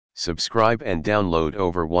Subscribe and download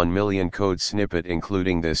over 1 million code snippet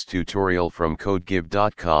including this tutorial from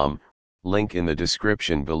codegive.com, link in the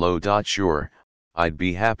description below. Sure, I'd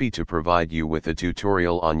be happy to provide you with a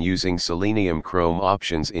tutorial on using Selenium Chrome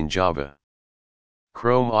options in Java.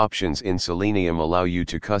 Chrome options in Selenium allow you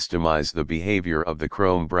to customize the behavior of the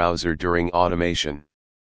Chrome browser during automation.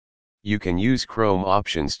 You can use Chrome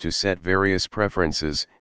options to set various preferences,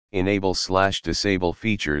 enable/disable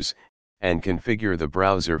features, and configure the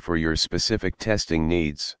browser for your specific testing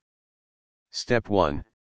needs. Step 1.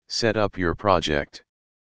 Set up your project.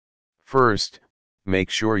 First,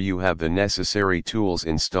 make sure you have the necessary tools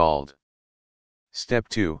installed. Step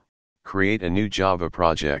 2. Create a new Java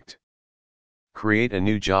project. Create a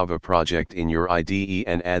new Java project in your IDE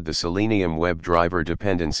and add the Selenium WebDriver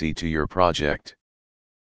dependency to your project.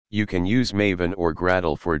 You can use Maven or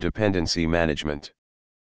Gradle for dependency management.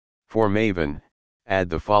 For Maven, add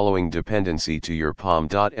the following dependency to your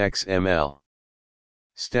pom.xml.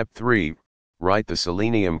 Step 3. Write the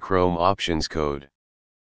Selenium Chrome options code.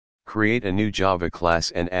 Create a new Java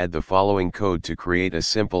class and add the following code to create a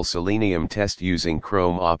simple Selenium test using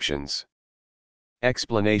Chrome options.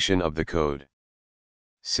 Explanation of the code.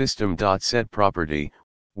 System.setProperty,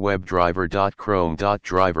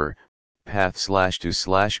 webdriver.chrome.driver,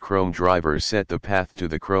 path/to/Chrome driver. Set the path to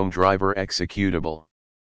the Chrome driver executable.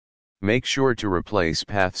 Make sure to replace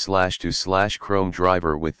path/to/Chrome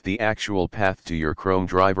driver with the actual path to your Chrome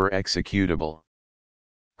driver executable.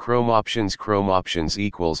 Chrome options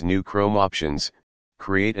equals new Chrome options.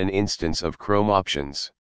 Create an instance of Chrome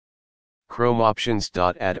options. Chrome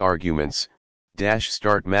options.add arguments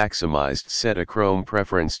 -start maximized. Set a Chrome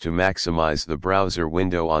preference to maximize the browser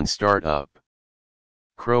window on startup.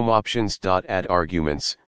 Chrome options.add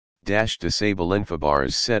arguments -disable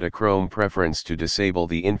infobars. Set a Chrome preference to disable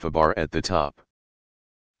the infobar at the top.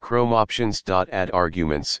 Chrome options.add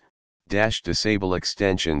arguments -disable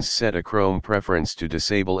extensions. Set a Chrome preference to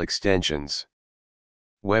disable extensions.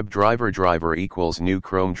 WebDriver driver equals new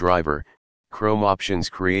Chrome driver. Chrome options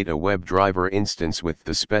create a WebDriver instance with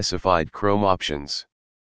the specified Chrome options.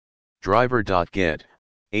 Driver.get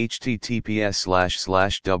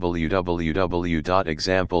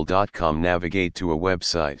https://www.example.com. Navigate to a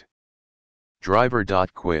website.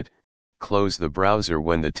 Driver.quit, close the browser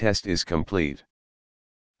when the test is complete.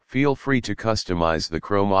 Feel free to customize the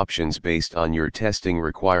Chrome options based on your testing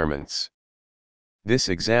requirements. This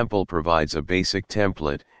example provides a basic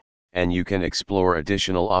template, and you can explore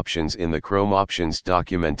additional options in the Chrome options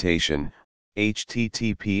documentation,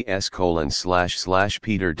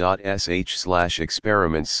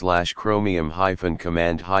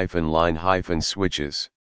 https://peter.sh/experiments/chromium-command-line-switches.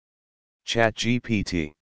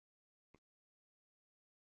 ChatGPT